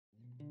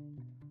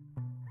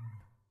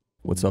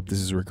What's up, this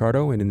is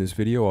Ricardo, and in this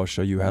video I'll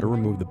show you how to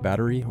remove the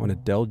battery on a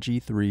Dell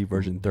G3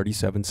 version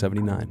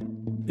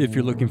 3779. If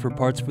you're looking for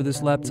parts for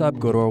this laptop,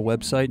 go to our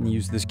website and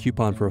use this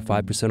coupon for a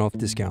 5% off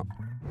discount.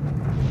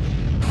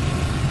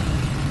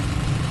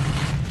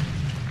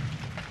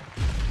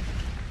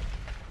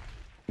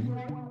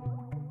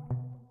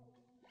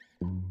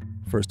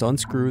 First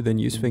unscrew, then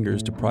use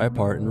fingers to pry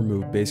apart and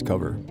remove base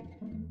cover.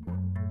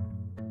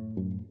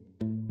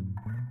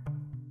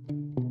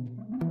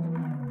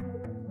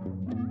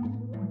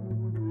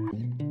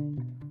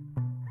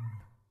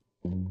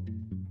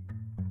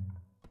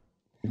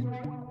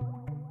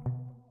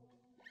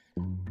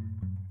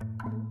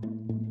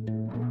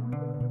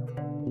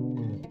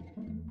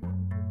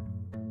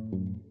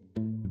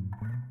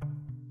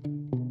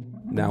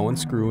 Now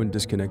unscrew and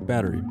disconnect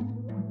battery.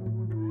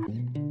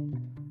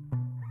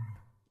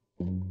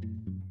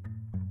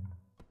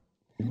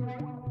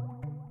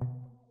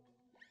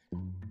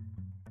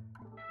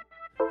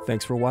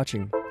 Thanks for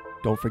watching.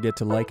 Don't forget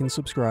to like and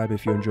subscribe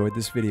if you enjoyed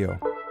this video.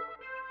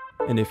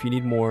 And if you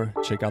need more,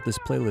 check out this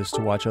playlist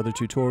to watch other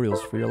tutorials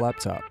for your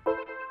laptop.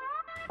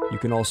 You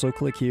can also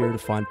click here to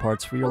find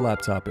parts for your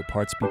laptop at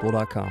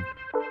partspeople.com.